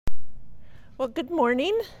Well, good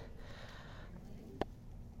morning.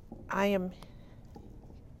 I am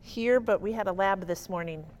here, but we had a lab this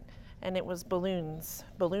morning, and it was balloon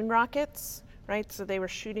rockets, right? So they were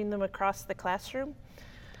shooting them across the classroom.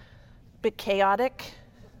 Bit chaotic,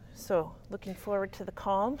 so looking forward to the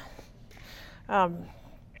calm. But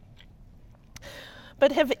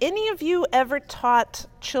have any of you ever taught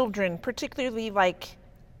children, particularly like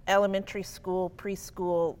elementary school,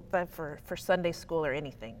 preschool, for Sunday school or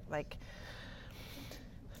anything? Like,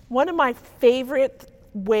 one of my favorite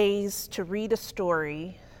ways to read a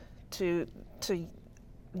story to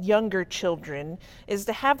younger children is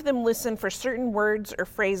to have them listen for certain words or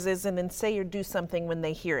phrases and then say or do something when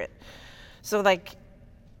they hear it. So like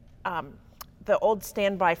the old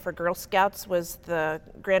standby for Girl Scouts was the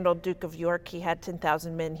Grand Old Duke of York. He had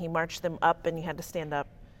 10,000 men. He marched them up and you had to stand up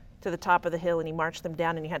to the top of the hill, and he marched them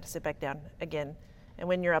down and you had to sit back down again. And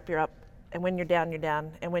when you're up, you're up. And when you're down, you're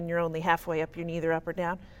down. And when you're only halfway up, you're neither up or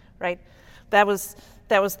down, right? That was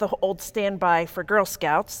the old standby for Girl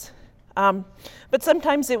Scouts. But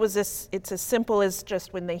sometimes it's as simple as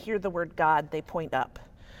just when they hear the word God, they point up.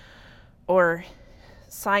 Or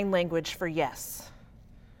sign language for yes.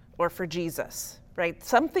 Or for Jesus, right?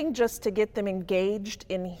 Something just to get them engaged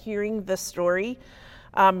in hearing the story.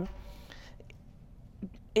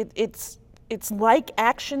 It's like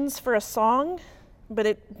actions for a song, but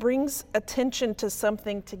it brings attention to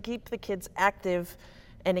something to keep the kids active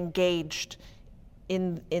and engaged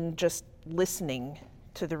in just listening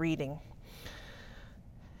to the reading.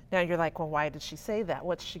 Now you're like, well, why did she say that?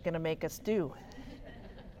 What's she going to make us do?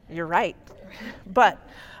 You're right. But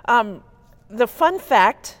the fun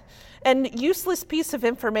fact, and useless piece of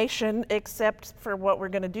information except for what we're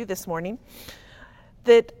going to do this morning,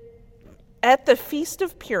 that at the Feast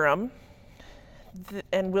of Purim,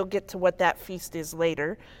 and we'll get to what that feast is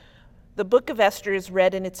later, the book of Esther is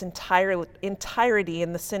read in its entirety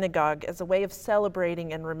in the synagogue as a way of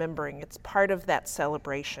celebrating and remembering. It's part of that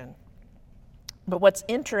celebration. But what's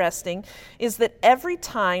interesting is that every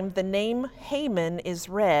time the name Haman is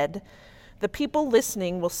read, the people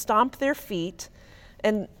listening will stomp their feet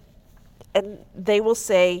and they will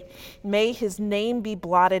say, "May his name be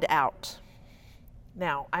blotted out."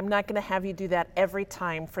 Now, I'm not going to have you do that every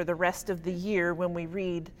time for the rest of the year when we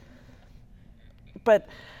read, but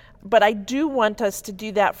I do want us to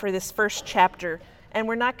do that for this first chapter, and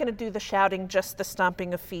we're not going to do the shouting, just the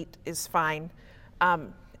stomping of feet is fine.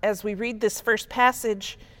 As we read this first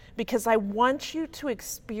passage, because I want you to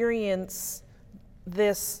experience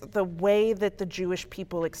this the way that the Jewish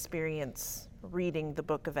people experience reading the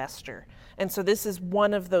book of Esther. And so this is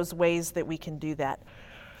one of those ways that we can do that.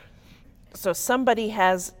 So somebody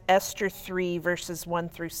has Esther 3, verses 1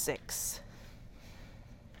 through 6.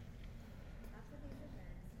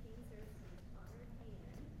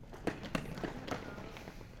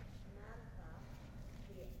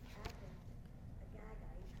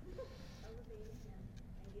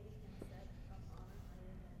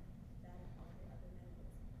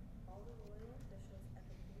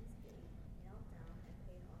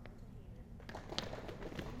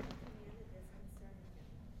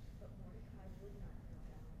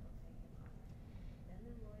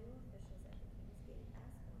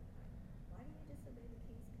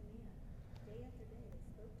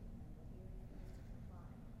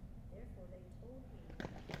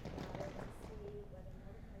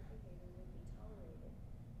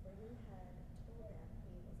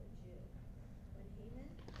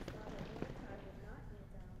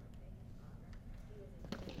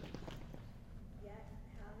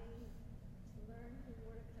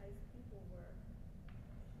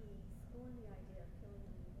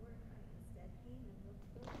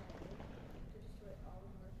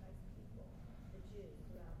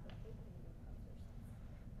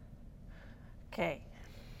 Okay,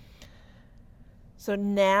 so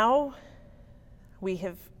now we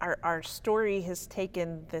have, our story has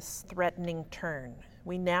taken this threatening turn.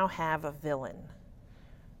 We now have a villain.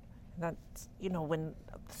 That's,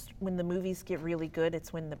 when the movies get really good,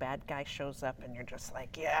 it's when the bad guy shows up and you're just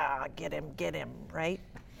like, yeah, get him, right?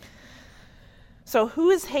 So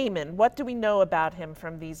who is Haman? What do we know about him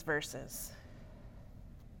from these verses?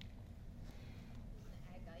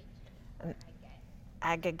 An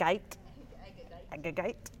Agagite.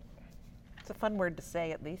 It's a fun word to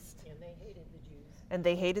say, at least. And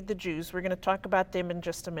they hated the Jews. We're going to talk about them in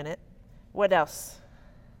just a minute. What else?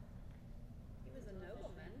 He was a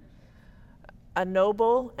nobleman. A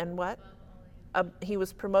noble, and what? He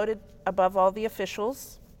was promoted above all the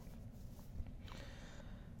officials.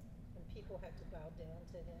 And people had to bow down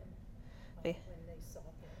to him They- when they saw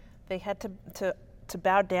him. They had to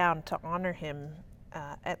bow down to honor him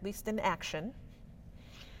at least in action,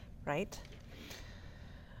 right?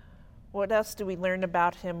 What else do we learn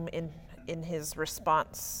about him in his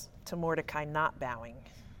response to Mordecai not bowing?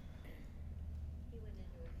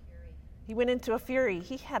 He went into a fury.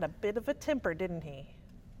 He had a bit of a temper, didn't he?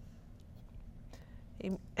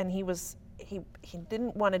 He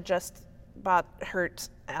didn't want to just about hurt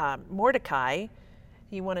Mordecai.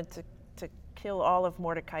 He wanted to kill all of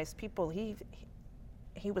Mordecai's people.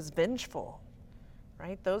 He was vengeful,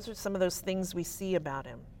 right? Those are some of those things we see about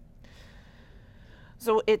him.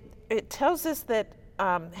 So it tells us that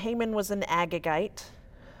Haman was an Agagite.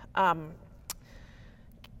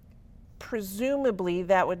 Presumably,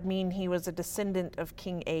 that would mean he was a descendant of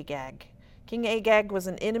King Agag. King Agag was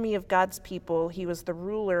an enemy of God's people. He was the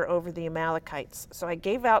ruler over the Amalekites. So I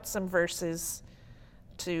gave out some verses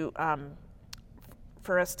for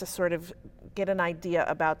us to sort of get an idea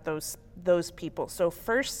about those people. So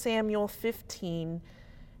 1 Samuel 15,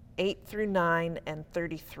 8 through 9, and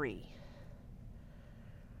 33. He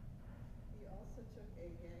also took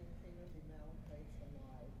Agag, king of the Amalekites,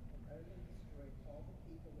 alive, and utterly destroyed all the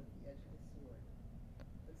people with the edge of the sword.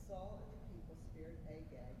 But Saul and the people spared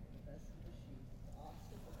Agag and the best of the sheep, the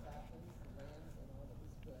oxen, the fatlings, the lambs, and all that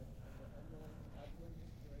was good, and were utterly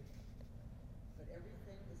destroyed them. But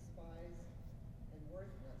everything despised and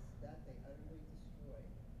worthless, that they utterly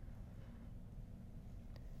destroyed.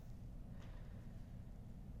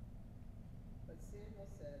 But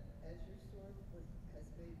Samuel said, as your sword has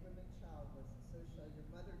made women childless, so shall your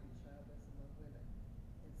mother be childless among women.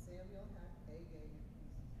 And Samuel hacked Agag in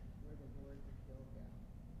pieces where the Lord had Gilgal.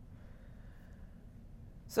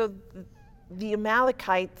 So the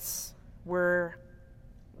Amalekites were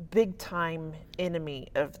big time enemy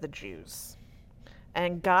of the Jews.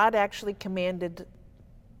 And God actually commanded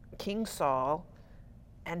King Saul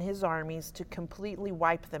and his armies to completely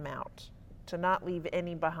wipe them out, to not leave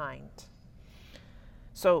any behind.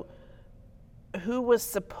 So who was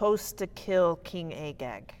supposed to kill King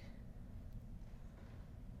Agag?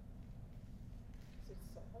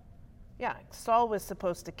 Yeah, Saul was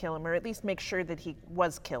supposed to kill him, or at least make sure that he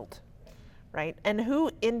was killed, right? And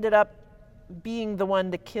who ended up being the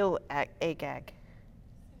one to kill Agag?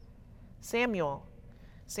 Samuel.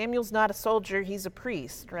 Samuel's not a soldier, he's a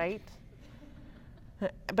priest, right?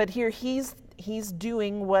 But here he's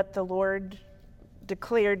doing what the Lord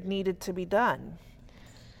declared needed to be done.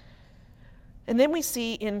 And then we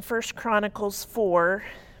see in 1 Chronicles 4,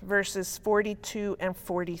 verses 42 and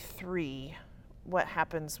 43, what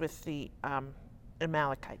happens with the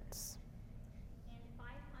Amalekites. And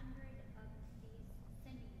 500 of these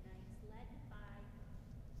Simeonites, led by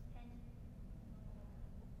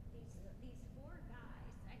these four guys,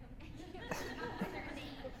 I don't know their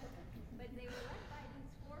names, but they were led by these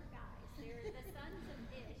four guys. They're the sons of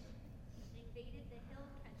Ish, invaded the hill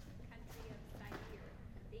country of Seir.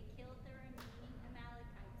 They killed the remaining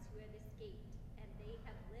Amalekites who had escaped, and they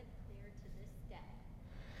have lived there to this day.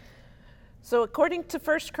 So according to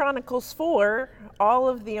 1 Chronicles 4, all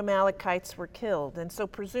of the Amalekites were killed. And so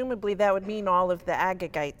presumably that would mean all of the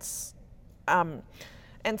Agagites. And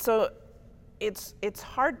so it's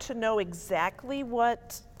hard to know exactly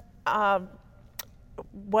what that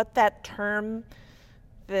term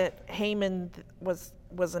that Haman was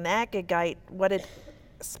an Agagite, what it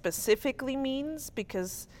specifically means,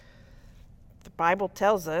 because the Bible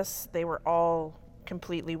tells us they were all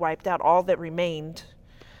completely wiped out, all that remained.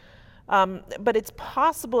 But it's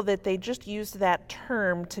possible that they just used that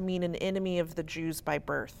term to mean an enemy of the Jews by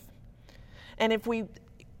birth. And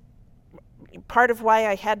part of why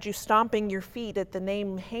I had you stomping your feet at the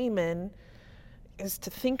name Haman is to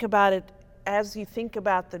think about it as you think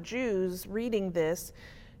about the Jews reading this.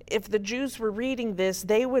 If the Jews were reading this,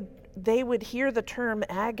 they would hear the term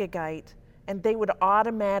Agagite and they would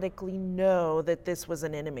automatically know that this was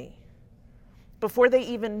an enemy. Before they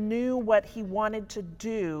even knew what he wanted to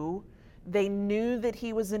do, they knew that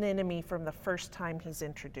he was an enemy from the first time he's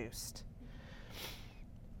introduced,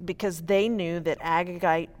 because they knew that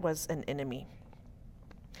Agagite was an enemy.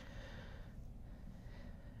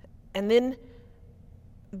 And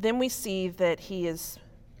then we see that he is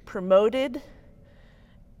promoted,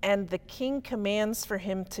 and the king commands for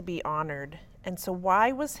him to be honored. And so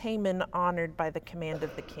why was Haman honored by the command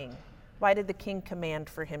of the king? Why did the king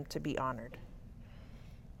command for him to be honored?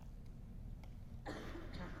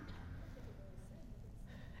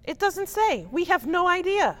 It doesn't say. We have no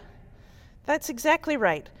idea. That's exactly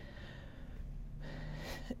right.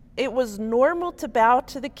 It was normal to bow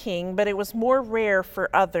to the king, but it was more rare for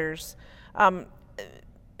others.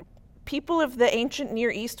 People of the ancient Near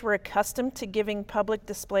East were accustomed to giving public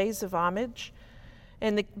displays of homage,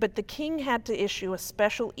 But the king had to issue a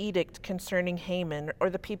special edict concerning Haman, or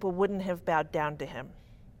the people wouldn't have bowed down to him.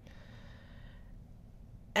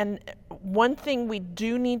 And one thing we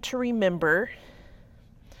do need to remember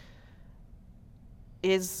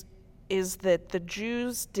is that the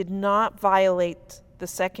Jews did not violate the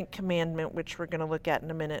second commandment, which we're going to look at in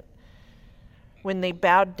a minute, when they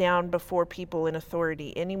bowed down before people in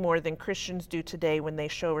authority any more than Christians do today when they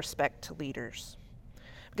show respect to leaders.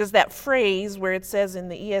 Because that phrase where it says in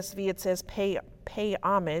the ESV, it says pay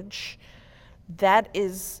homage, that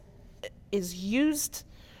is used,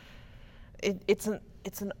 it's a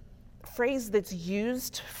phrase that's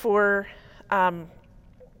used for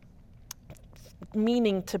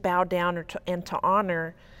meaning to bow down and to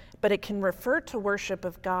honor, but it can refer to worship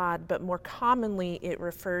of God, but more commonly it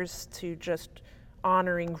refers to just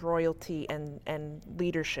honoring royalty and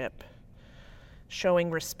leadership, showing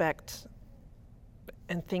respect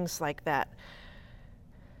and things like that.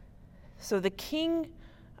 So the king,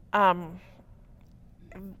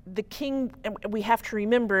 we have to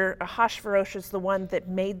remember, Ahasuerus is the one that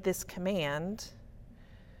made this command.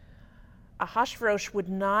 Ahasuerus would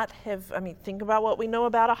not have, think about what we know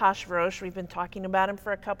about Ahasuerus. We've been talking about him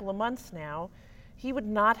for a couple of months now. He would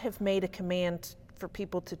not have made a command for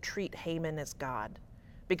people to treat Haman as God.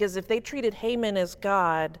 Because if they treated Haman as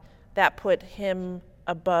God, that put him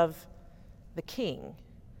above the king.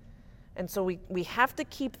 And so we have to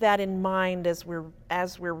keep that in mind as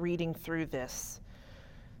we're reading through this,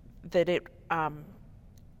 that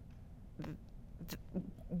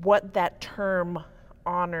what that term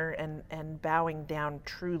honor and bowing down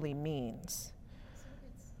truly means. So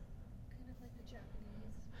it's kind of like the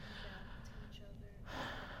Japanese bow to each other,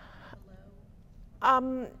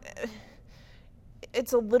 hello.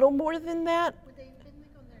 It's a little more than that. Would they have been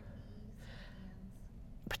like on their knees and hands?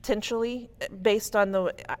 Potentially, based on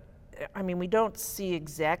we don't see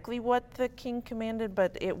exactly what the king commanded,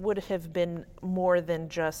 but it would have been more than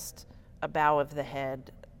just a bow of the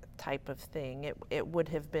head type of thing. It would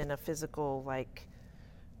have been a physical,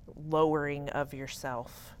 lowering of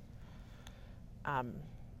yourself.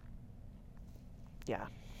 Yeah.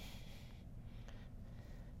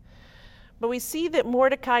 But we see that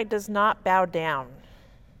Mordecai does not bow down.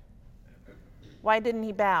 Why didn't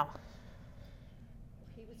he bow?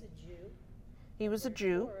 He was a Jew. He was a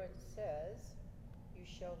Jew. Torah says, "You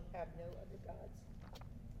shall have no other gods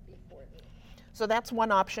before me." So that's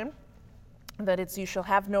one option, that it's you shall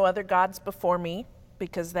have no other gods before me,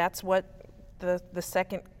 because that's what the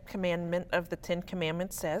second commandment of the 10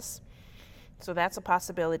 Commandments says. So that's a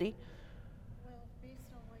possibility. Well, based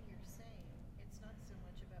on what you're saying, it's not so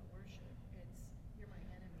much about worship. It's you're my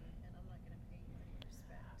enemy and I'm not going to pay you any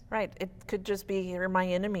respect. Right. It could just be you're my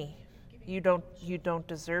enemy. You don't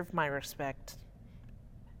deserve my respect.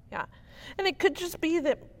 Yeah. And it could just be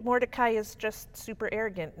that Mordecai is just super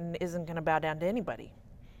arrogant and isn't going to bow down to anybody.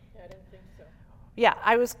 I don't think so. Yeah,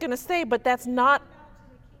 I was going to say, but that's not,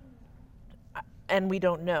 and we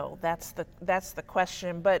don't know. That's the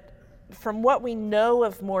question. But from what we know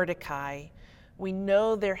of Mordecai, we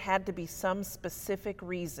know there had to be some specific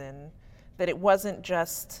reason that it wasn't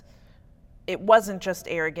just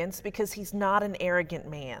arrogance, because he's not an arrogant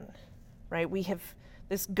man, right?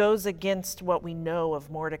 This goes against what we know of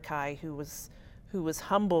Mordecai, who was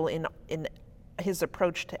humble in his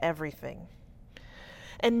approach to everything.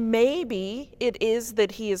 And maybe it is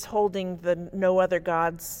that he is holding the no other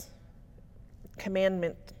gods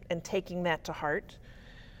commandment and taking that to heart.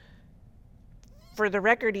 For the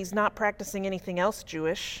record, he's not practicing anything else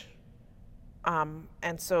Jewish. And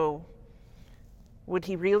so, would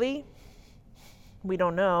he really? We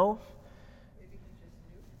don't know. Maybe he just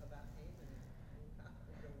knew about Haman and not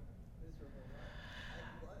to go miserable life like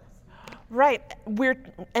he was. Right.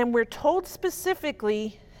 We're told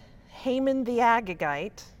specifically Haman the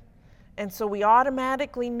Agagite. And so we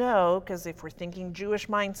automatically know, because if we're thinking Jewish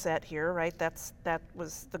mindset here, right, that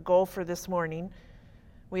was the goal for this morning.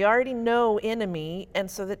 We already know enemy, and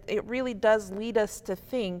so that it really does lead us to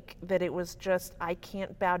think that it was just, I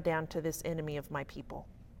can't bow down to this enemy of my people.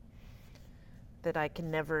 That I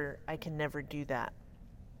can never do that.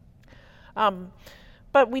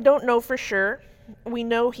 But we don't know for sure. We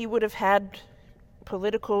know he would have had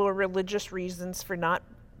political or religious reasons for not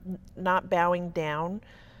bowing down.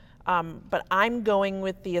 But I'm going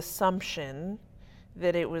with the assumption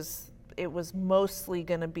that it was mostly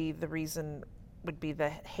going to be the reason would be the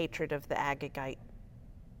hatred of the Agagite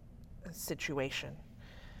situation,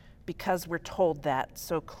 because we're told that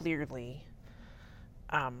so clearly.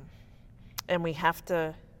 And we have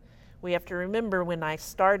to remember, when I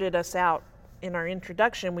started us out in our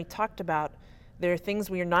introduction, we talked about There are things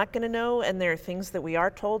we are not going to know, and there are things that we are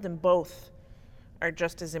told, and both are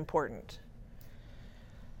just as important.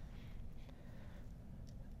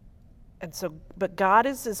 And so, but God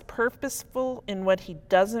is as purposeful in what he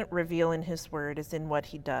doesn't reveal in his word as in what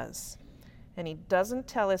he does. And he doesn't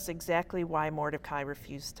tell us exactly why Mordecai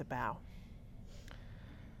refused to bow.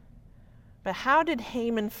 But how did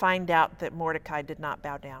Haman find out that Mordecai did not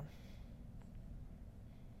bow down?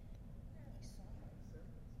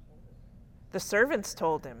 The servants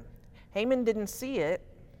told him. Haman didn't see it.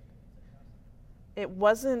 It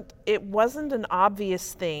wasn't an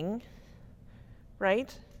obvious thing,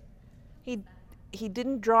 right? He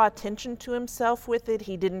didn't draw attention to himself with it.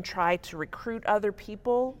 He didn't try to recruit other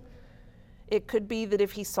people. It could be that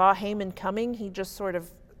if he saw Haman coming, he just sort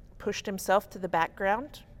of pushed himself to the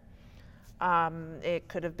background. It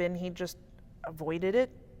could have been he just avoided it.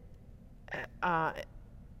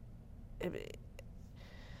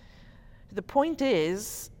 The point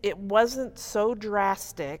is, it wasn't so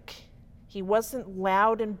drastic. He wasn't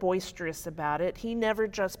loud and boisterous about it. He never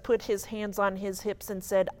just put his hands on his hips and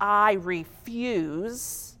said, "I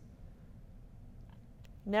refuse."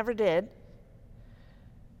 Never did.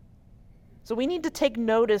 So we need to take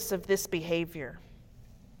notice of this behavior,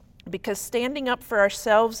 because standing up for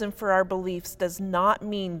ourselves and for our beliefs does not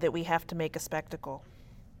mean that we have to make a spectacle.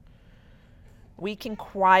 We can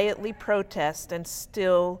quietly protest and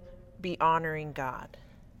still be honoring God.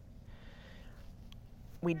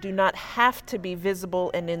 We do not have to be visible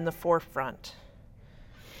and in the forefront.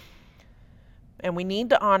 And we need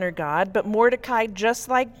to honor God, but Mordecai, just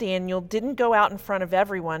like Daniel, didn't go out in front of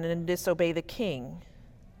everyone and disobey the king.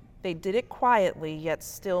 They did it quietly, yet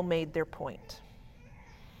still made their point.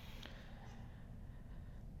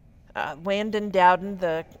 Landon Dowden,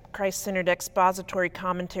 the Christ-centered expository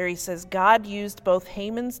commentary, says God used both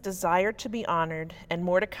Haman's desire to be honored and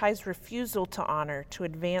Mordecai's refusal to honor to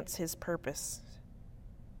advance his purpose.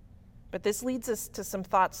 But this leads us to some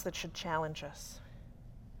thoughts that should challenge us.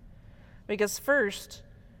 Because first,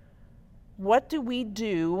 what do we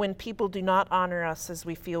do when people do not honor us as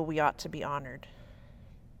we feel we ought to be honored?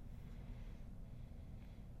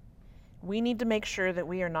 We need to make sure that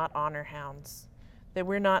we are not honor hounds, that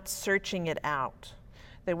we're not searching it out,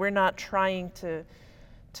 that we're not trying to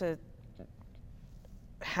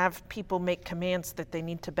have people make commands that they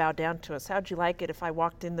need to bow down to us. How'd you like it if I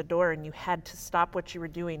walked in the door and you had to stop what you were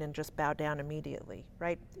doing and just bow down immediately,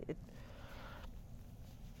 right?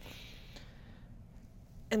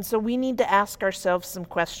 And so we need to ask ourselves some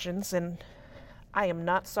questions, and I am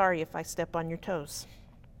not sorry if I step on your toes.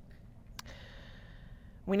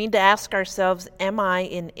 We need to ask ourselves, am I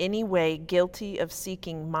in any way guilty of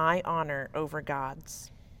seeking my honor over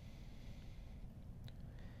God's?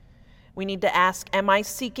 We need to ask, am I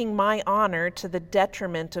seeking my honor to the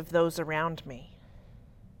detriment of those around me?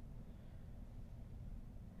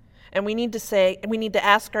 And we need to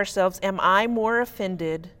ask ourselves, am I more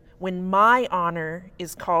offended when my honor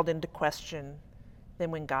is called into question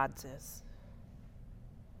than when God's is?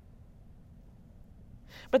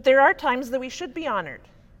 But there are times that we should be honored.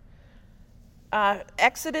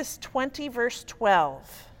 Exodus 20, verse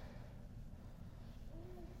 12.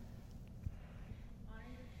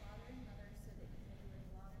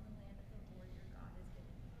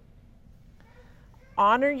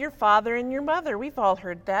 Honor your father and your mother. We've all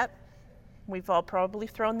heard that. We've all probably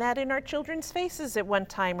thrown that in our children's faces at one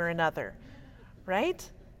time or another, right?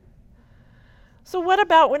 So what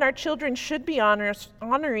about when our children should be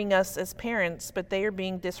honoring us as parents, but they are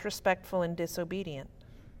being disrespectful and disobedient?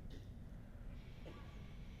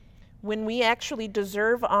 When we actually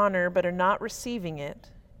deserve honor but are not receiving it,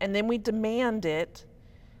 and then we demand it,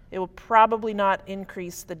 it will probably not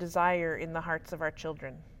increase the desire in the hearts of our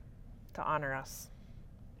children to honor us.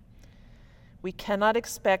 We cannot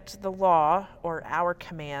expect the law or our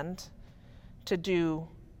command to do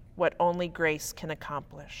what only grace can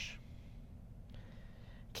accomplish.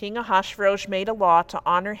 King Ahasuerus made a law to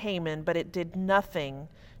honor Haman, but it did nothing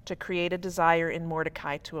to create a desire in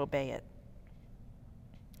Mordecai to obey it.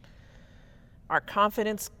 Our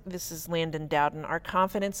confidence, this is Landon Dowden, our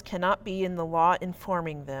confidence cannot be in the law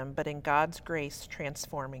informing them, but in God's grace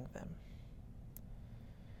transforming them.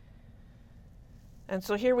 And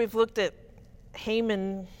so here we've looked at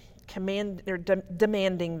Haman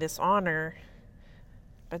demanding this honor,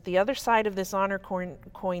 but the other side of this honor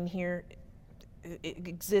coin here it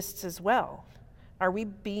exists as well. Are we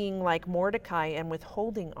being like Mordecai and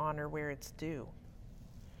withholding honor where it's due?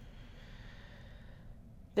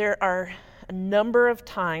 There are a number of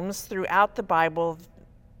times throughout the Bible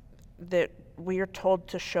that we are told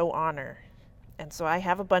to show honor. And so I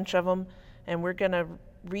have a bunch of them, and we're going to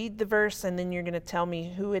read the verse and then you're going to tell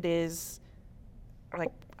me who it is.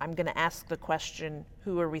 Like, I'm going to ask the question,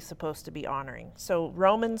 who are we supposed to be honoring? So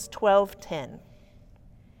Romans 12:10. Love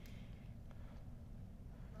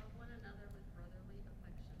one another with brotherly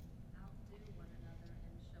affection. Outdo one another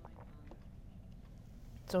in showing honor.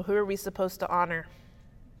 So who are we supposed to honor?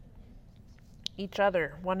 Each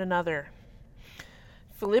other, one another.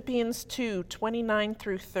 Philippians 2:29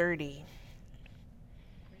 through 30.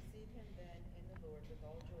 Receive him then in the Lord with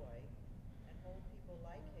all joy, and hold people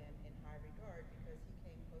like him in high regard, because he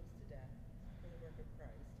came close to death for the work of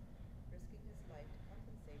Christ, risking his life to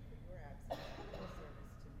compensate for your absence and your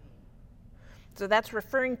service to me. So that's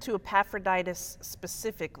referring to Epaphroditus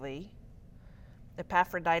specifically.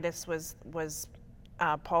 Epaphroditus was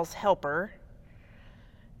Paul's helper.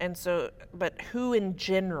 And so, but who in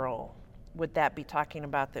general would that be talking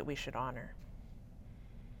about that we should honor?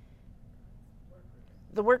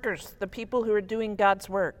 The workers, the people who are doing God's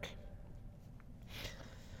work.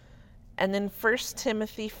 And then 1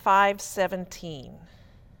 Timothy 5:17.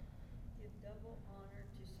 Give double honor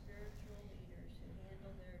to spiritual leaders who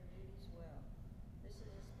handle their duties well. This is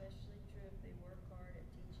especially true if they work hard at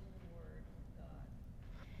teaching the word of God.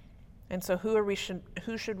 And so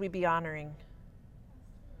who should we be honoring?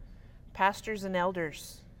 Pastors and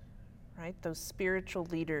elders, right? Those spiritual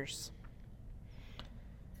leaders.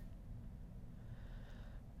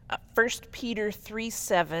 1 Peter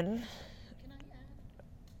 3:7. Can I add?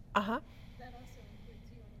 Uh-huh. That also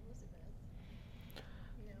includes you and Elizabeth.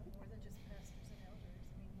 You know, more than just pastors and elders.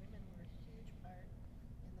 I mean, women were a huge part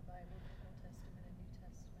in the Bible, the Old Testament and New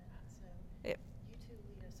Testament. So Yep. you two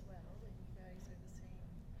lead us well, and you guys are the same.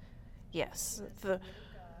 Yes. That's The Word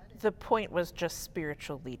of God. the point was just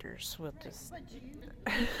spiritual leaders. We'll Right, just but you said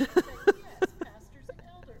yes, pastors and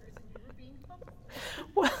elders, and you were being humble.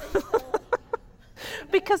 Well, And so,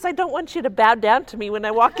 because I don't want you to bow down to me when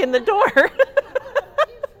I walk in the door. reinforcing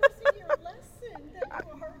your lesson that you are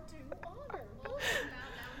to honor.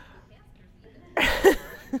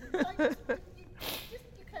 I just,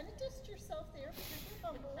 you kind of dissed yourself there because you're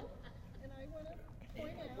humble, and I want to In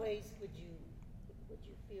point what out. ways would you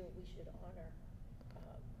feel we should honor?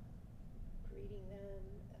 Greeting them,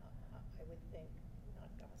 I would think, not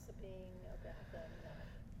gossiping about them, not,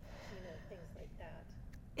 things like that.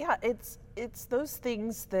 Yeah, it's those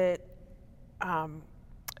things that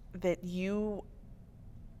that you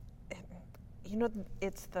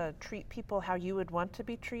it's the treat people how you would want to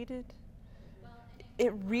be treated. Well, and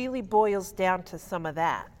It really boils down to some of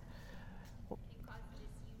that. it causes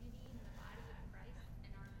disunity in the body of Christ,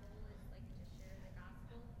 and our goal is like to share the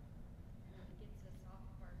gospel, and it gets us off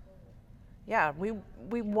of our goal. Yeah,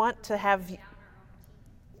 we want to have Down our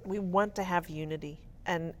own team. we want to have unity,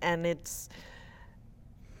 and it's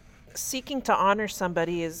seeking to honor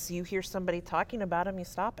somebody is you hear somebody talking about them, you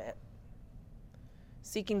stop it.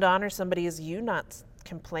 Seeking to honor somebody is you not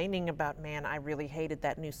complaining about, man, I really hated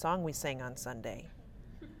that new song we sang on Sunday.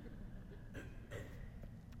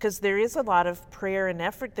 Because there is a lot of prayer and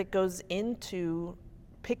effort that goes into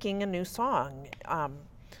picking a new song.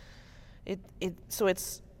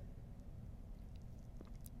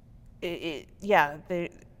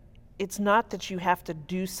 It's not that you have to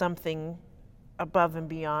do something above and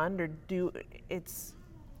beyond or it's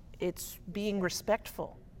being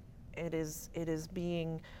respectful. It is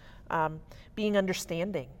being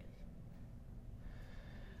understanding.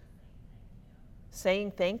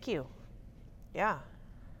 Saying thank you. Yeah.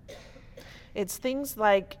 It's things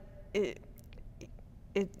like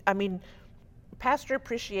Pastor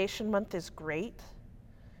Appreciation Month is great,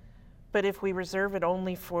 but if we reserve it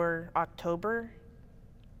only for October,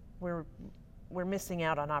 we're missing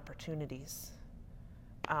out on opportunities.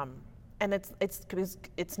 And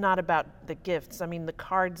it's not about the gifts. I mean, the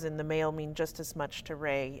cards in the mail mean just as much to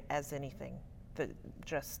Ray as anything.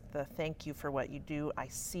 Just the thank you for what you do. I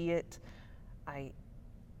see it. I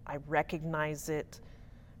recognize it.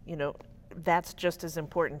 That's just as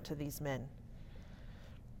important to these men.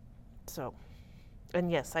 So, and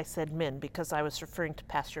yes, I said men because I was referring to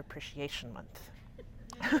Pastor Appreciation Month.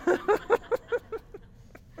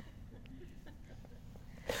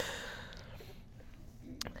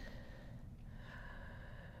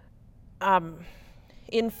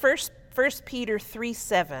 In 1 Peter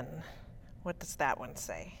 3:7, what does that one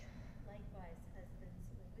say? Likewise, husbands,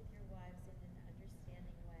 live with your wives in an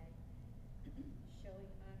understanding way,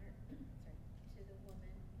 showing honor to the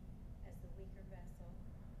woman as the weaker vessel,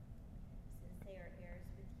 since they are heirs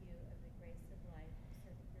with you of the grace of life,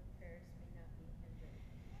 so that your prayers may not be hindered.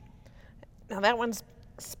 Now that one's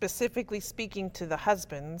specifically speaking to the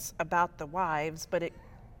husbands about the wives, but it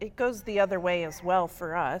goes the other way as well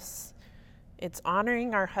for us. It's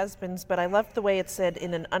honoring our husbands, but I love the way it said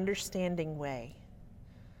in an understanding way.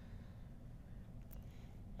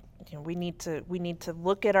 You know, we need to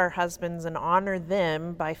look at our husbands and honor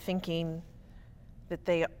them by thinking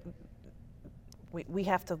that we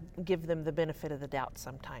have to give them the benefit of the doubt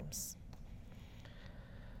sometimes.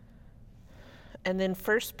 And then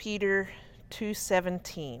 1 Peter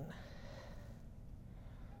 2:17. Honor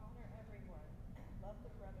everyone, love the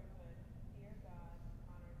brotherhood, fear God,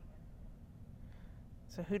 honor the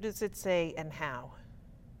emperor. So who does it say and how?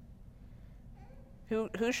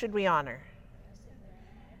 Who should we honor?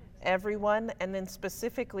 Everyone. And then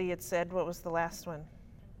specifically it said, what was the last one?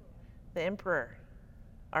 The emperor,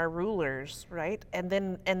 our rulers, right? And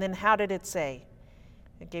then how did it say?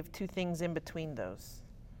 It gave two things in between those.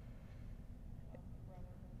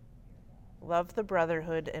 Love the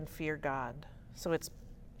brotherhood and fear God. So it's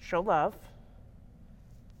show love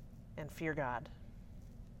and fear God.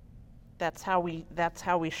 That's how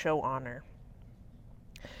we show honor.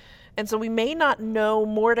 And so we may not know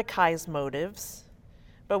Mordecai's motives,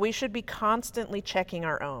 but we should be constantly checking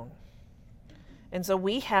our own. And so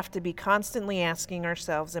we have to be constantly asking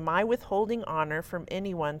ourselves, am I withholding honor from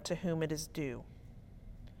anyone to whom it is due?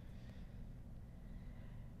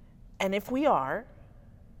 And if we are,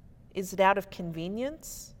 is it out of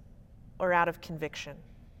convenience or out of conviction?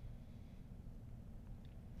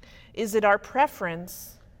 Is it our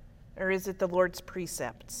preference or is it the Lord's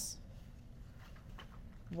precepts?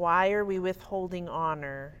 Why are we withholding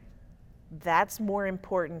honor? That's more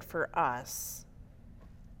important for us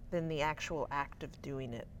than the actual act of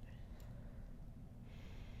doing it.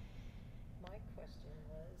 My question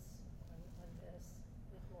was on this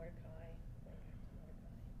with Mordecai, going back to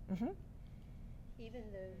Mordecai. Mm-hmm. Even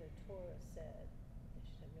though the Torah said, "There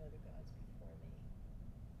should have no other gods before me,"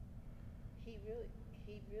 he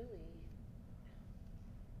really,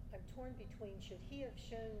 I'm torn between should he have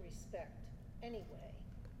shown respect anyway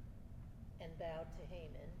and bowed to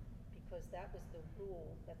Haman, because that was the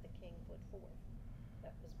rule that the king put forth.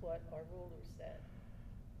 That was what our rulers said.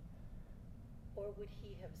 Or would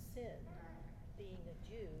he have sinned, being a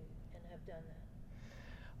Jew, and have done that?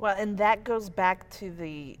 Well, and that goes back to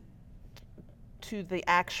the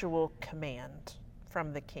actual command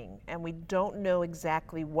from the king, and we don't know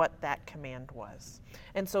exactly what that command was.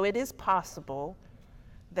 And so it is possible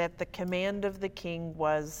that the command of the king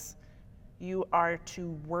was, you are to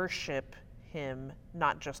worship him,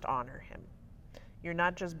 not just honor him. You're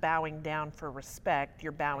not just bowing down for respect,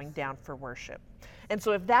 you're bowing down for worship. And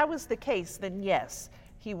so if that was the case, then yes,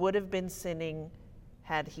 he would have been sinning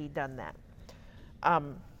had he done that.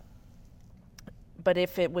 But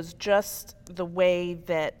if it was just the way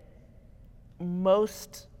that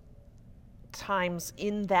most times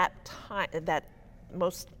in that time, that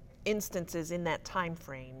most instances in that time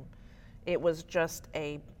frame, it was just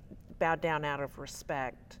a bow down out of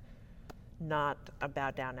respect, not a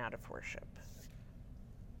bow down out of worship.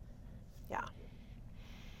 Yeah.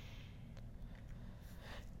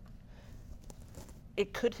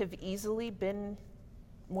 It could have easily been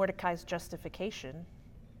Mordecai's justification.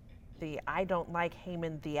 I don't like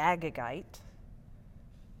Haman the Agagite,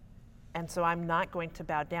 and so I'm not going to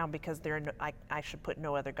bow down because I should put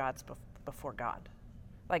no other gods before God.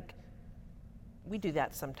 Like, we do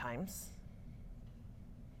that sometimes.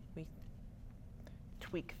 We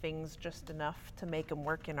tweak things just enough to make them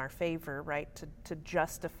work in our favor, right? To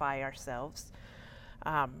justify ourselves.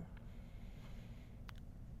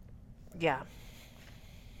 Yeah.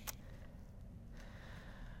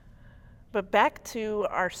 But back to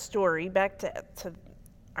our story, back to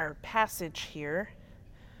our passage here.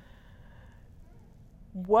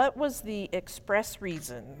 What was the express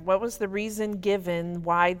reason? What was the reason given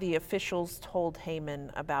why the officials told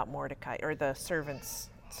Haman about Mordecai, or the servants,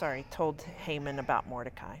 told Haman about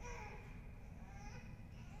Mordecai? To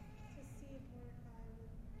see if Mordecai would,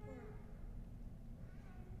 or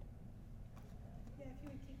yeah, if he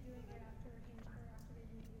would keep doing it after they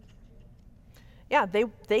knew he was a Jew. Yeah,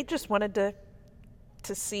 they just wanted to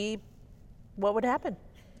see what would happen.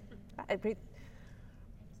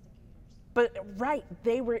 But right,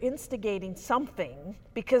 they were instigating something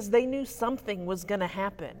because they knew something was going to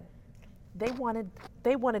happen. They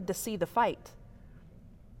wanted to see the fight.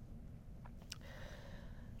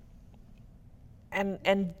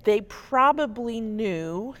 And they probably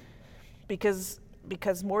knew, because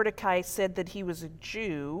Mordecai said that he was a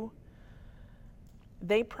Jew,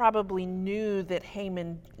 they probably knew that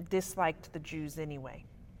Haman disliked the Jews anyway.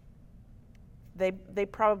 They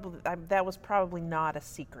probably, that was probably not a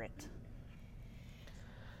secret.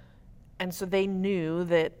 And so they knew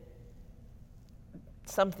that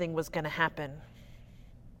something was going to happen.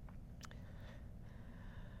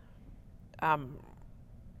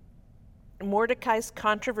 Mordecai's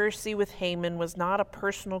controversy with Haman was not a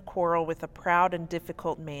personal quarrel with a proud and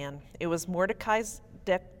difficult man. It was Mordecai's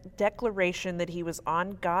declaration that he was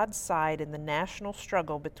on God's side in the national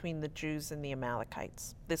struggle between the Jews and the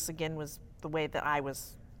Amalekites. This again was the way that I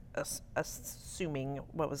was assuming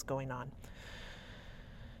what was going on.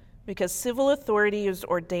 Because civil authority is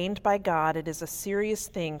ordained by God, it is a serious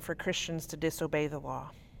thing for Christians to disobey the law.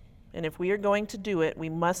 And if we are going to do it, we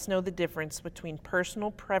must know the difference between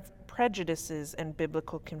personal prejudices and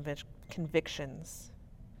biblical convictions.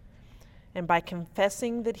 And by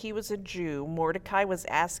confessing that he was a Jew, Mordecai was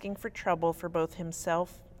asking for trouble for both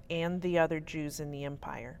himself and the other Jews in the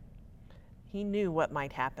empire. He knew what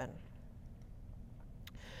might happen.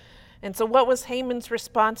 And so what was Haman's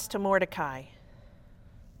response to Mordecai? He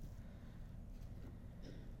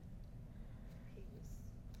was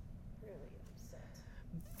really upset.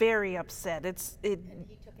 Very upset. And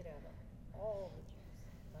he took it out on all the Jews,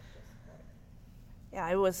 not just Mordecai. Yeah,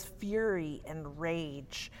 it was fury and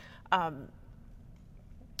rage. I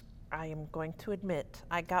am going to admit,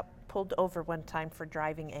 I got pulled over one time for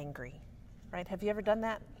driving angry. Right? Have you ever done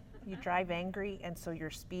that? You drive angry, and so you're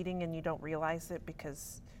speeding and you don't realize it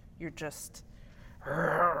because you're just,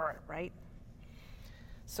 right?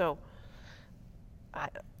 So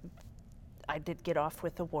I did get off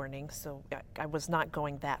with a warning, so I was not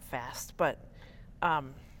going that fast. But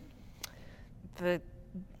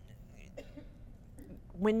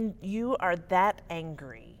when you are that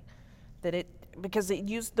angry, because it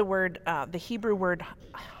used the word, the Hebrew word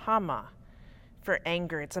hama for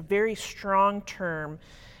anger. It's a very strong term.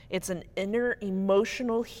 It's an inner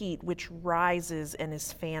emotional heat which rises and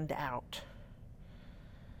is fanned out.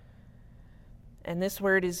 And this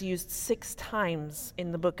word is used 6 times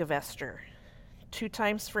in the book of Esther. 2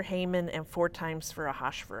 times for Haman and 4 times for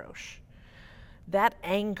Ahasuerus. That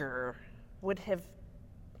anger would have,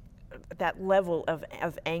 that level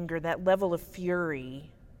of anger, that level of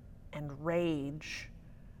fury and rage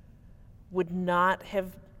would not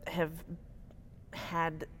have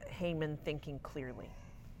had Haman thinking clearly.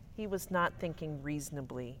 He was not thinking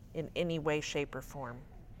reasonably in any way, shape, or form.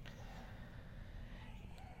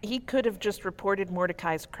 He could have just reported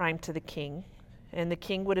Mordecai's crime to the king, and the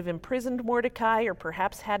king would have imprisoned Mordecai or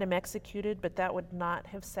perhaps had him executed, but that would not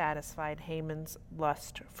have satisfied Haman's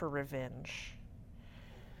lust for revenge.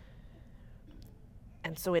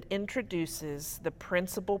 And so it introduces the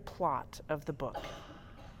principal plot of the book,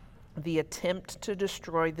 the attempt to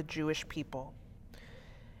destroy the Jewish people.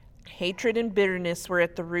 Hatred and bitterness were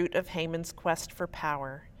at the root of Haman's quest for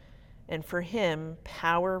power, and for him,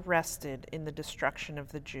 power rested in the destruction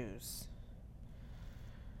of the Jews.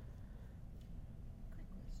 Quick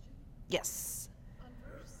question. Yes. On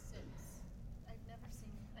verse 6, I've never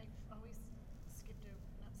seen, I've always not skipped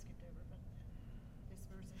over, but this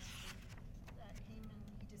verse in Esther, that Haman,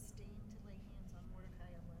 he disdained to lay hands on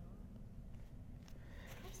Mordecai alone.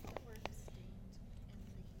 What's the word disdained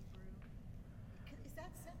in the Hebrew? Is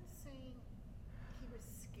that sentence saying he was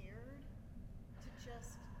scared to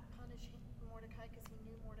just punish Mordecai because he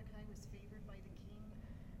knew Mordecai was favored by the king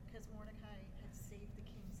because Mordecai had saved the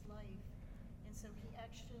king's life, and so he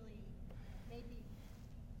actually maybe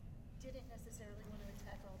didn't necessarily want to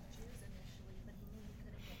attack all the Jews initially, but he knew he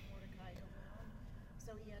couldn't get Mordecai alone,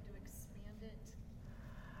 so he had to expand it.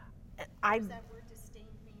 Does that word disdain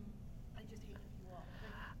mean I just hate you all?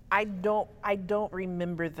 I don't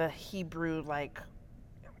remember the Hebrew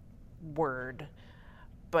word,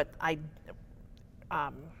 but I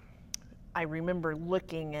remember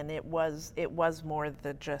looking, and it was more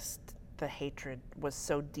the hatred was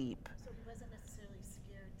so deep. So he wasn't necessarily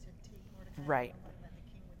scared to take Mordecai Right. alone, that the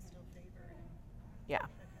king would still favor him. Yeah.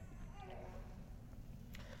 But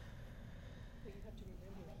you have to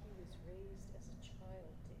remember, he was raised as a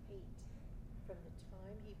child to hate from the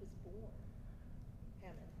time he was born.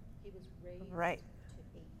 Haman, he was raised Right. to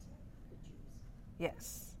hate the Jews.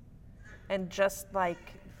 Yes. And just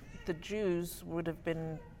like the Jews would have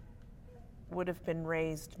been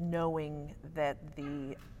raised knowing that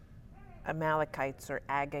the Amalekites or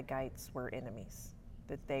Agagites were enemies,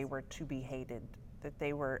 that they were to be hated, that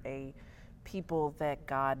they were a people that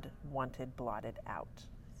God wanted blotted out.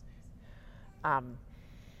 It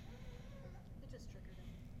just triggered him.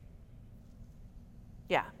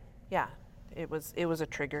 Yeah, it was a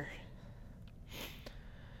trigger.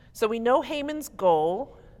 So we know Haman's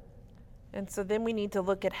goal, and so then we need to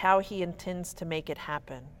look at how he intends to make it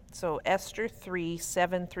happen. So Esther 3,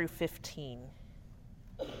 7 through 15.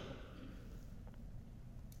 In the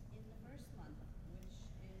first month, which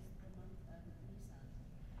is the month of Nisan,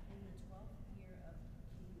 in the 12th year of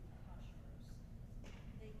King Ahasuerus,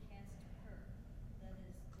 they cast pur,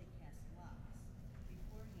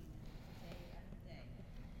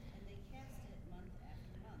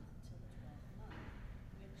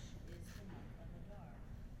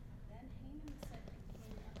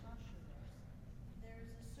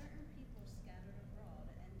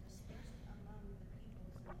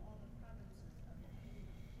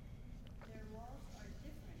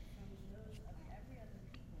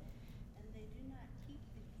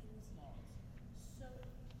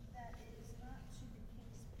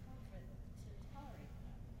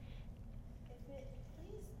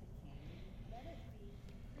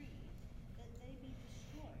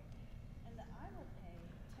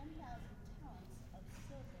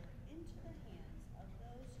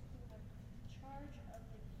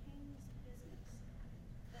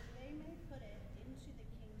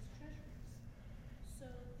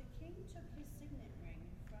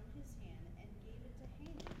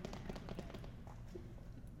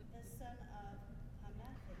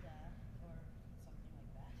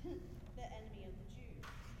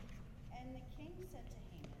 said to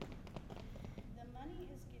Haman, "The money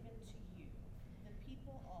is given to you, the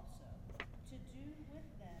people also, to do with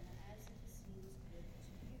them as it seems good to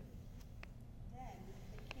you." Then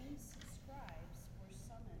the king's scribes were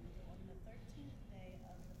summoned on the 13th day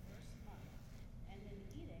of the first month, and an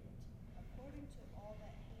edict, according to all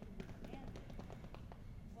that Haman commanded,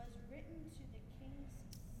 was written to the king's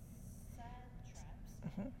satraps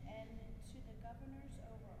and to the governors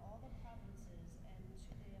over all the provinces and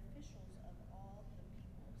to the officials of all the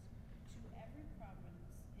peoples, to every province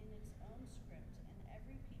in its own script and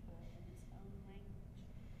every people in its own language.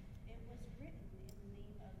 It was written in the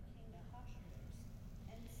name of King Ahasuerus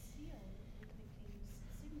and sealed with the king's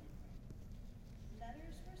signet ring.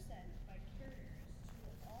 Letters were sent by couriers to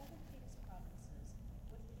all the king's provinces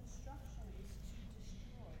with instructions to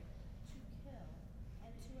destroy, to kill,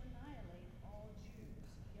 and to annihilate all Jews,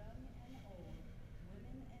 young and old,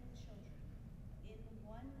 women and children, in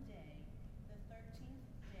one day, the 13th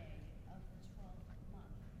day of the 12th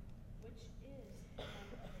month, which is the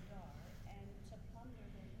month of Adar, and to plunder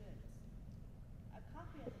their goods. A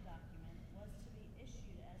copy of the document was to be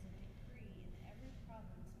issued as a decree in every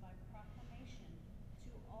province by proclamation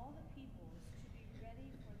to all the peoples to be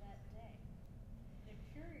ready for that day. The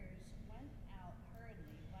couriers went out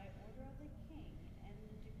hurriedly by order of the king, and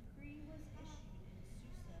the decree was issued in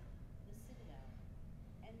Susa, the citadel.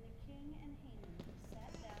 And the king and Haman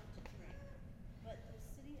sat down to drink, but the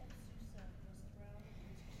city of Susa was thrown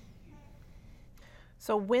into confusion.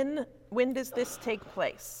 So when does this take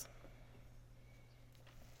place?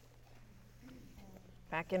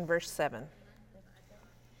 Back in verse 7.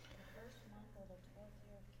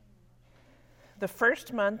 The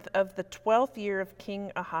first month of the 12th year of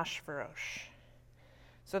King Ahasuerus.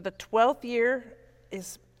 So the 12th year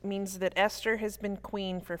means that Esther has been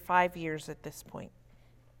queen for 5 years at this point.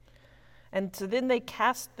 And so then they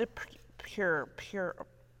cast the pure,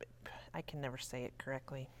 I can never say it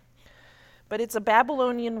correctly. But it's a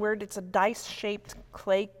Babylonian word. It's a dice-shaped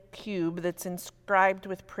clay cube that's inscribed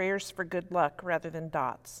with prayers for good luck rather than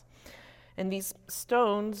dots. And these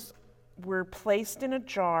stones were placed in a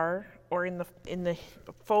jar or in the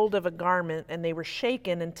fold of a garment, and they were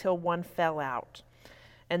shaken until one fell out.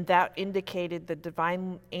 And that indicated the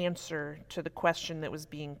divine answer to the question that was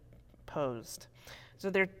being posed.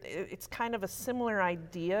 So it's kind of a similar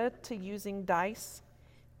idea to using dice.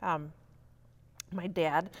 My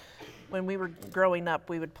dad, when we were growing up,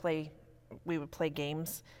 we would play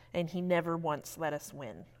games, and he never once let us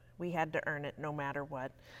win. We had to earn it no matter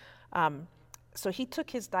what. So he took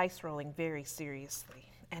his dice rolling very seriously.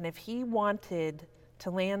 And if he wanted to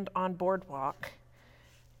land on Boardwalk,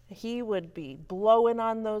 he would be blowing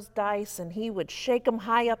on those dice, and he would shake them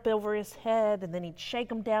high up over his head, and then he'd shake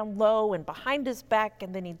them down low and behind his back,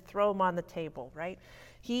 and then he'd throw them on the table, right?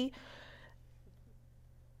 He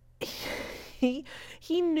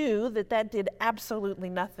knew that did absolutely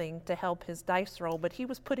nothing to help his dice roll, but he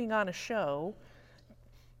was putting on a show,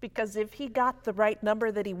 because if he got the right number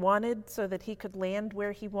that he wanted so that he could land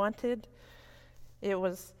where he wanted,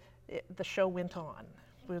 the show went on.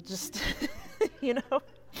 We'll just,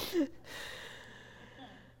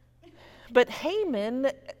 But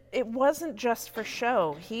Haman, it wasn't just for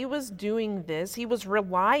show. He was doing this. He was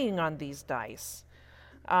relying on these dice.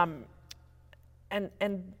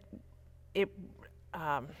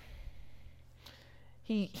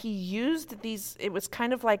 He used these. It was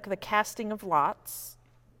kind of like the casting of lots,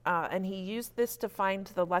 and he used this to find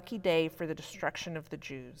the lucky day for the destruction of the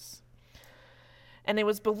Jews. And it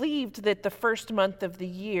was believed that the first month of the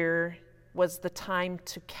year was the time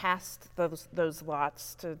to cast those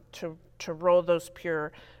lots, to roll those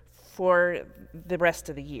pure for the rest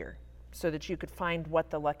of the year, so that you could find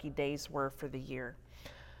what the lucky days were for the year.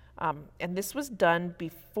 And this was done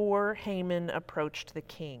before Haman approached the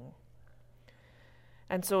king.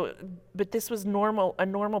 And so, but this was a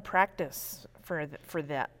normal practice for the. Normal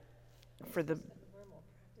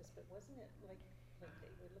practice, but wasn't it like they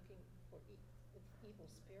were looking for evil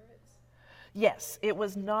spirits? Yes, it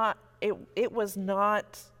was not. It was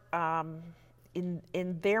not.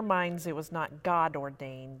 In their minds, it was not God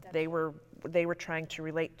ordained. They were trying to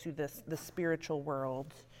relate to the spiritual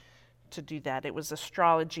world to do that. It was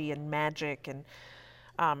astrology and magic and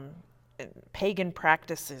pagan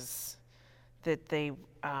practices that they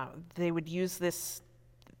would use this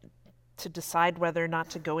to decide whether or not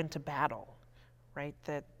to go into battle, right?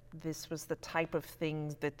 That this was the type of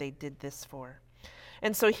things that they did this for.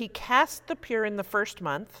 And so he cast the pure in the first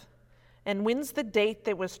month. And when's the date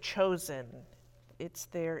that was chosen? It's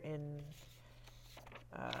there in...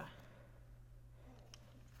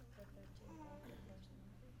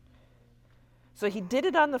 So he did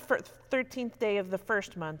it on the 13th day of the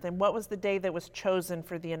first month. And what was the day that was chosen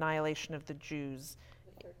for the annihilation of the Jews?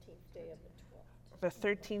 The 13th day of the 12th. The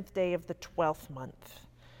 13th day of the 12th month.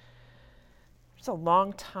 It's a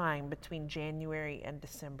long time between January and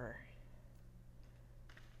December.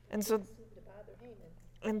 And so, Didn't seem to bother Haman.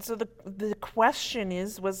 and so the question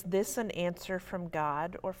is, was this an answer from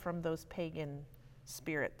God or from those pagan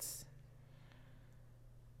spirits?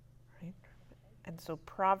 Right? And so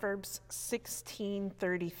Proverbs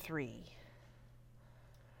 16:33.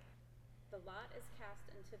 The lot is cast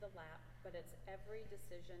into the lap, but its every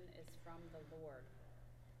decision is from the Lord.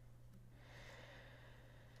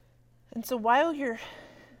 And so while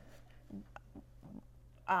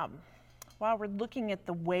we're looking at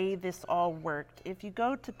the way this all worked, if you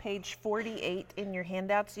go to page 48 in your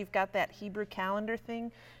handouts, you've got that Hebrew calendar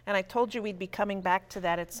thing, and I told you we'd be coming back to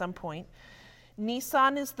that at some point.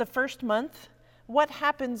 Nisan is the first month. What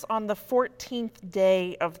happens on the 14th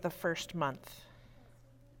day of the first month?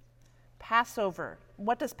 Passover.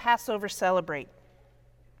 What does Passover celebrate?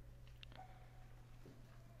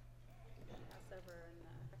 Passover in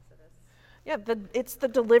Exodus. Yeah, it's the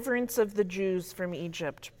deliverance of the Jews from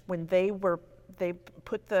Egypt when it's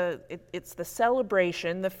the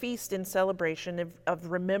celebration, the feast in celebration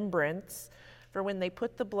of remembrance for when they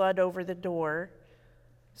put the blood over the door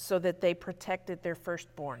so that they protected their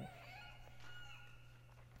firstborn.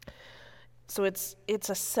 So it's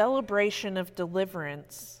a celebration of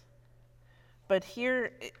deliverance, but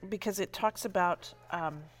here, because it talks about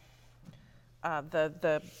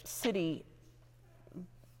the city.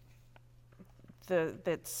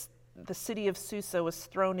 The city of Susa was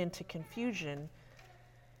thrown into confusion.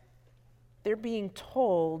 They're being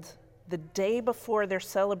told the day before they're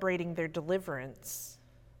celebrating their deliverance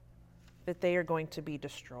that they are going to be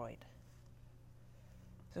destroyed.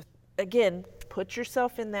 So again, put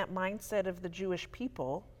yourself in that mindset of the Jewish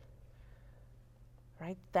people,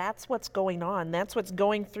 right? That's what's going on. That's what's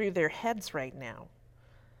going through their heads right now.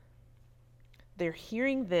 They're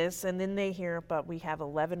hearing this, and then they hear, but we have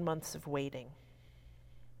 11 months of waiting.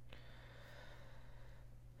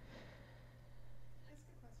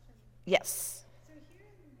 Yes. So here in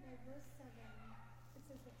verse 7, it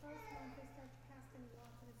says the first month they start casting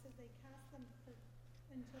lots, and it says they cast them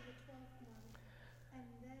until the 12th month, and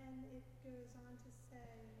then it goes on to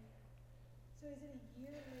say, so is it a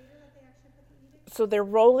year later that they actually put the edict? So they're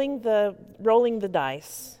rolling the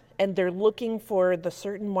dice, and they're looking for the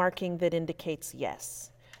certain marking that indicates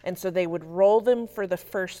yes. And so they would roll them for the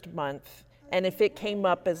first month, and if it came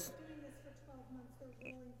up as Doing this for 12 months, they're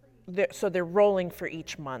rolling for each. so they're rolling for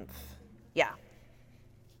each month. Yeah,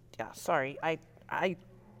 sorry. I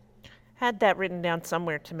had that written down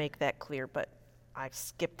somewhere to make that clear, but I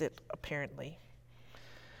skipped it apparently.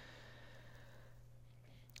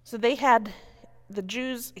 So the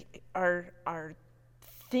Jews are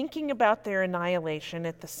thinking about their annihilation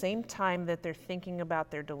at the same time that they're thinking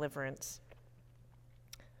about their deliverance.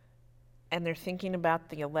 And they're thinking about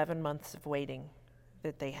the 11 months of waiting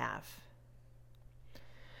that they have.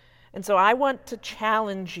 And so I want to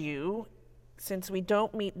challenge you, since we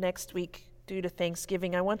don't meet next week due to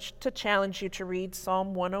Thanksgiving, I want to challenge you to read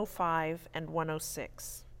Psalm 105 and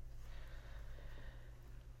 106.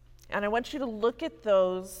 And I want you to look at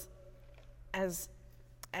those as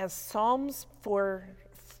psalms for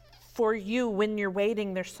you when you're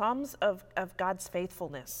waiting. They're psalms of God's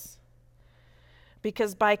faithfulness.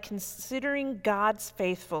 Because by considering God's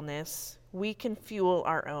faithfulness, we can fuel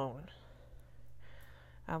our own.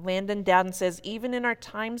 Landon Dowden says, even in our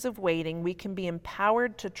times of waiting, we can be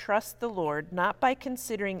empowered to trust the Lord, not by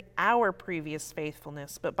considering our previous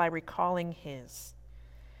faithfulness, but by recalling His.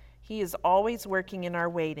 He is always working in our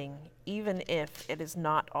waiting, even if it is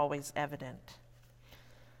not always evident.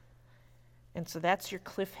 And so that's your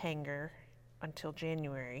cliffhanger until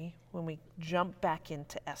January, when we jump back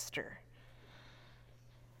into Esther.